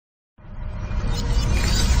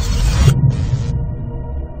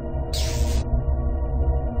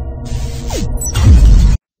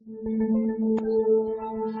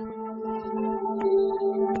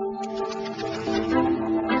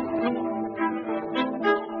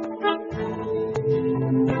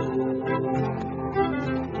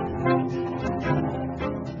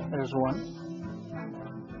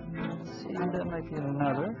might be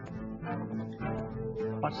another.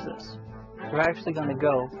 Watch this. We're actually going to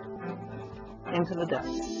go into the deck.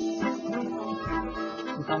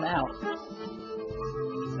 And come out.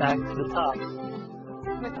 Back to the top.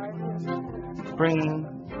 Bringing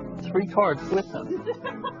 3 cards with them.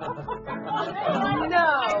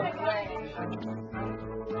 No way.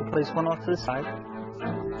 We'll place one off to the side.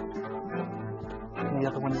 And the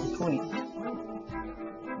other one in between.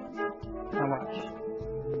 Now watch.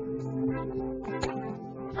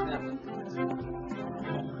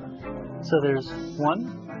 So there's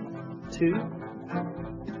 1, 2,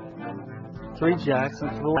 3 jacks,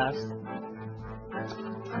 and for the last.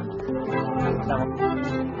 Now,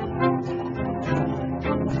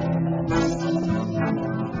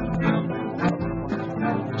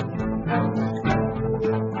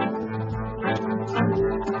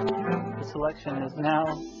 the selection is now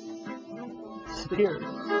disappeared.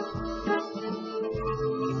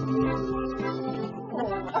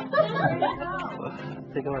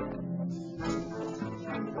 Take a look.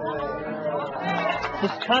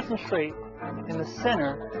 Just concentrate in the center,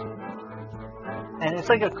 and it's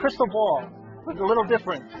like a crystal ball, but a little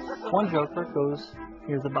different. One joker goes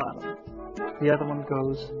near the bottom, the other one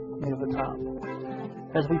goes near the top.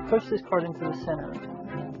 As we push this card into the center,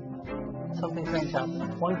 something strange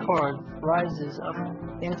happens. One card rises up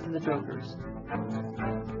into the jokers.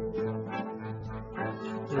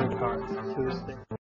 The other card to his stick.